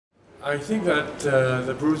I think that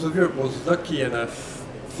the Brewers of Europe was lucky enough,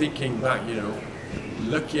 thinking back,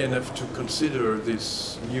 lucky enough to consider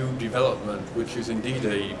this new development, which is indeed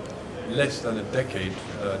a less than a decade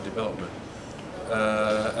development,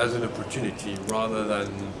 as an opportunity rather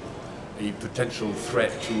than a potential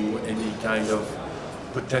threat to any kind of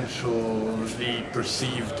potentially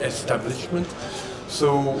perceived establishment.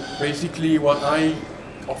 So basically what I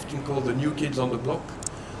often call the new kids on the block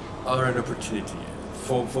are an opportunity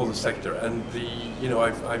for the sector. And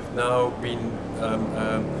I've now been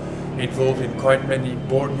involved in quite many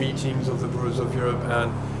board meetings of the Brewers of Europe,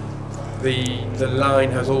 and the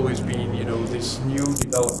line has always been, this new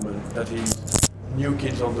development that is new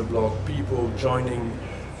kids on the block, people joining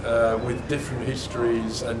with different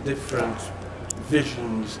histories and different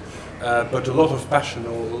visions, but a lot of passion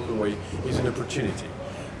all the way, is an opportunity.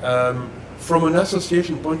 From an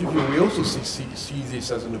association point of view, we also see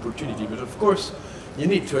this as an opportunity, but of course you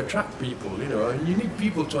need to attract people, and you need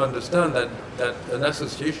people to understand that an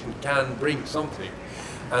association can bring something.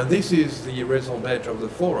 And this is the raison d'être of the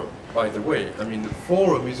forum, by the way. I mean, the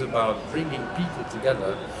forum is about bringing people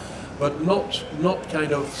together, but not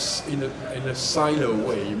kind of in a silo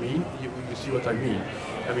way. You see what I mean?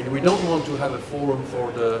 I mean, we don't want to have a forum for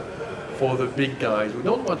the big guys. We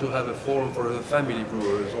don't want to have a forum for the family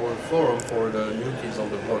brewers or a forum for the new kids on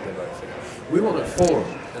the block and that thing. We want a forum,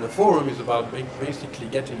 and a forum is about basically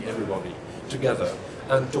getting everybody together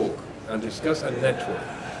and talk and discuss and network.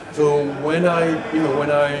 So when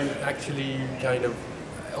I actually kind of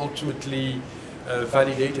ultimately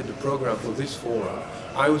validated the program for this forum,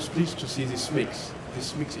 I was pleased to see this mix.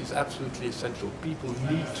 This mix is absolutely essential. People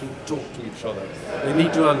need to talk to each other. They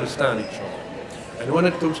need to understand each other. And when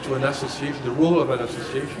it comes to an association, the role of an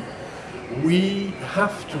association, we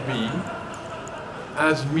have to be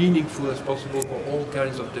as meaningful as possible for all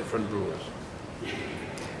kinds of different brewers.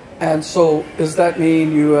 And so, does that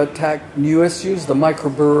mean you attack new issues? The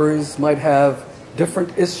microbreweries might have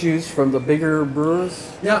different issues from the bigger brewers?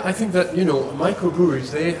 Yeah, I think that,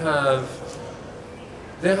 microbreweries, they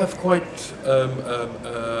have quite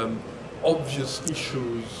obvious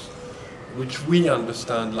issues which we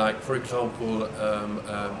understand, like, for example,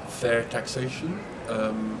 fair taxation,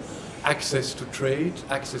 access to trade,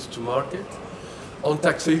 access to market. On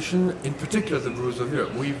taxation, in particular the Brewers of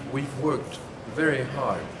Europe, we've worked very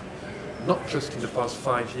hard, not just in the past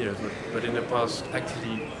 5 years, but in the past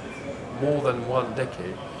actually more than 1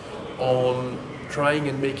 decade, on trying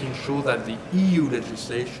and making sure that the EU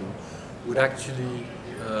legislation would actually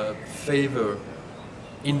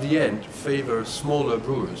in the end, favor smaller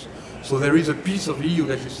brewers. So there is a piece of EU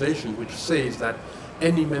legislation which says that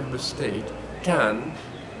any member state can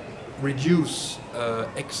reduce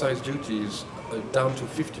excise duties down to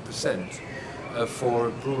 50% for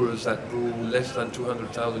brewers that brew less than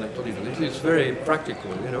 200,000 hectoliters. It is very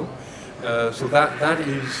practical, so that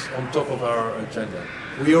is on top of our agenda.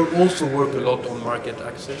 We also work a lot on market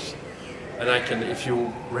access, and I can, if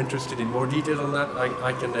you are interested in more detail on that,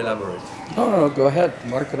 I can elaborate. No, go ahead.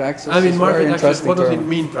 Market access. I mean, market very access. What does it term.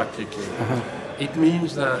 mean practically? It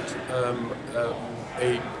means that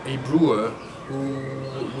a brewer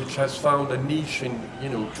which has found a niche in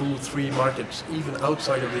 2-3 markets, even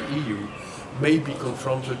outside of the EU, may be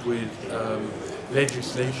confronted with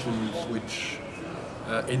legislation which,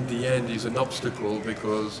 in the end, is an obstacle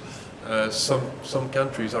because some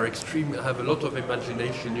countries are have a lot of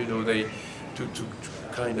imagination. To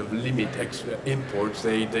kind of limit imports,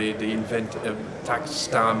 they invent tax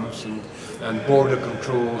stamps and border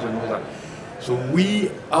controls and all that. So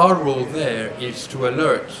our role there is to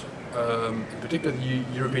alert, in particular the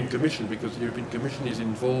European Commission, because the European Commission is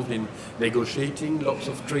involved in negotiating lots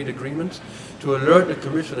of trade agreements, to alert the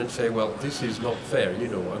Commission and say, well, this is not fair.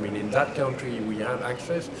 I mean, in that country we have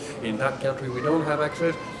access, in that country we don't have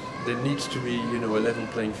access. There needs to be, a level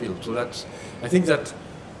playing field. So I think that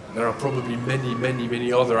there are probably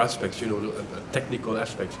many other aspects, technical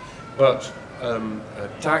aspects, but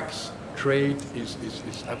tax, trade is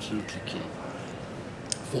absolutely key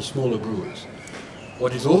for smaller brewers.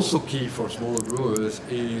 What is also key for smaller brewers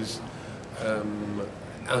is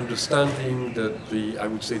understanding I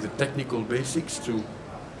would say the technical basics to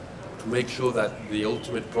make sure that the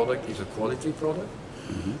ultimate product is a quality product.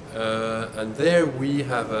 And there we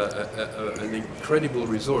have an incredible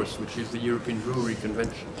resource, which is the European Brewery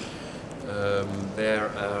Convention.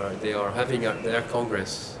 They are having their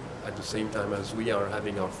congress at the same time as we are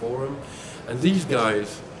having our forum, and these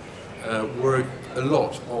guys work a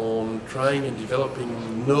lot on trying and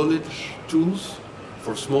developing knowledge tools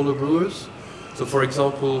for smaller brewers. So, for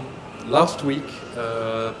example, last week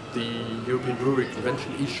the European Brewery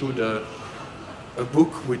Convention issued a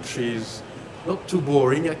book which is not too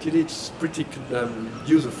boring. Actually, it's pretty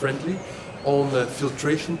user-friendly on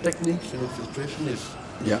filtration techniques. You know, filtration is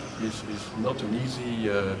not an easy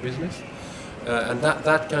business, and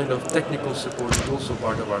that kind of technical support is also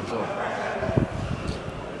part of our job.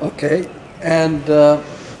 Okay, and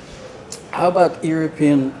how about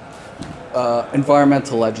European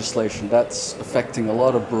environmental legislation? That's affecting a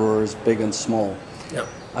lot of brewers, big and small. Yeah.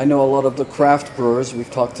 I know a lot of the craft brewers, we've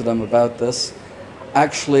talked to them about this,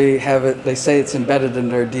 actually have it, they say it's embedded in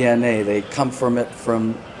their DNA. They come from it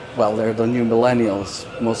from, well, they're the new millennials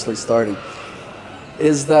mostly starting.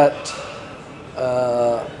 Is that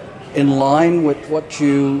in line with what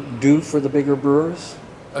you do for the bigger brewers?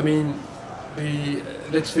 I mean,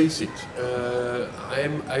 let's face it,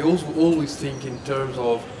 I also always think in terms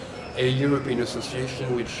of a European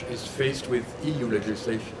association which is faced with EU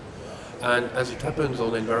legislation. And as it happens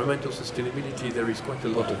on environmental sustainability, there is quite a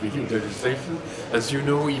lot of EU legislation. As you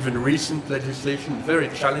know, even recent legislation, very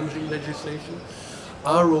challenging legislation.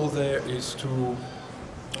 Our role there is to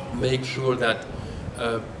make sure that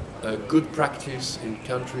good practice in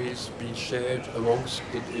countries be shared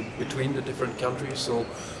between the different countries. So,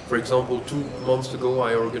 for example, 2 months ago,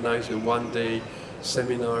 I organized a one-day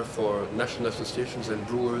seminar for national associations and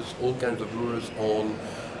brewers, all kinds of brewers, on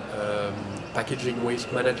packaging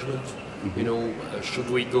waste management. You know,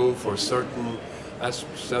 should we go for certain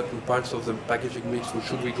parts of the packaging mix, or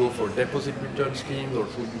should we go for deposit return schemes, or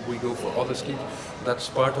should we go for other schemes? That's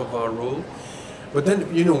part of our role. But then,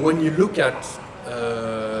 you know, when you look at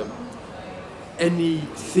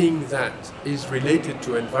anything that is related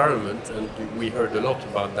to environment, and we heard a lot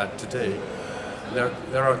about that today,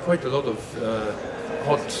 there are quite a lot of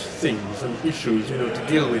hot things and issues, you know, to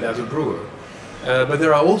deal with as a brewer. But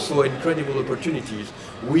there are also incredible opportunities.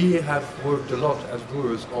 We have worked a lot as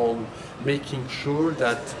brewers on making sure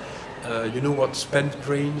that you know what spent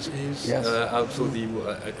grains is, yes. Also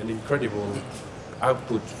an incredible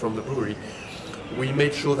output from the brewery. We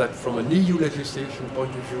made sure that from an EU legislation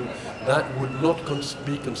point of view, that would not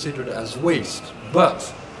be considered as waste,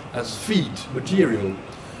 but as feed material.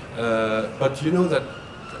 But you know that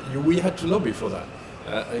we had to lobby for that.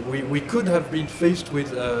 We could have been faced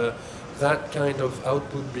with that kind of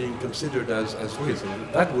output being considered as waste.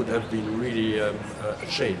 That would have been really a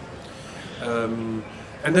shame.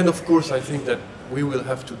 And then, of course, I think that we will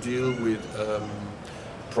have to deal with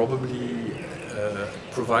probably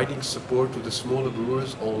providing support to the smaller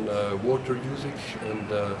brewers on water usage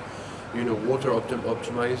and you know, water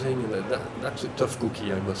optimizing. And that's a tough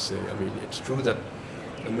cookie, I must say. I mean, it's true that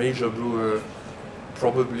a major brewer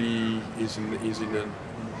probably is in a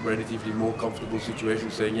relatively more comfortable situation,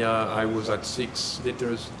 saying, yeah, I was at 6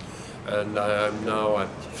 liters and I'm now at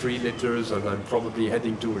 3 liters and I'm probably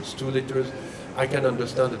heading towards 2 liters. I can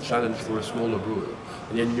understand the challenge for a smaller brewer.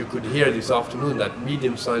 And then you could hear this afternoon that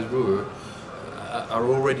medium-sized brewers are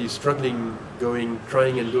already struggling,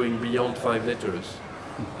 trying and going beyond 5 liters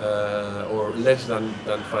or less than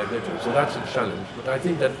 5 liters. So that's a challenge. But I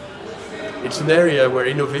think that it's an area where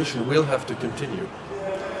innovation will have to continue.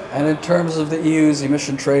 And in terms of the EU's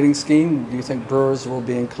emission trading scheme, do you think brewers will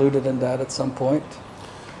be included in that at some point?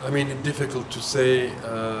 I mean, it's difficult to say.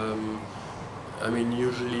 I mean,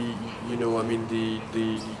 usually, you know, I mean,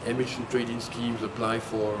 the emission trading schemes apply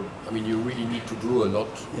for, I mean, you really need to brew a lot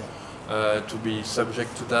to be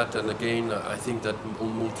subject to that. And again, I think that all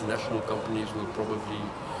multinational companies will probably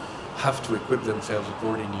have to equip themselves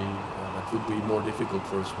accordingly. That would be more difficult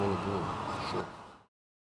for a smaller brewer.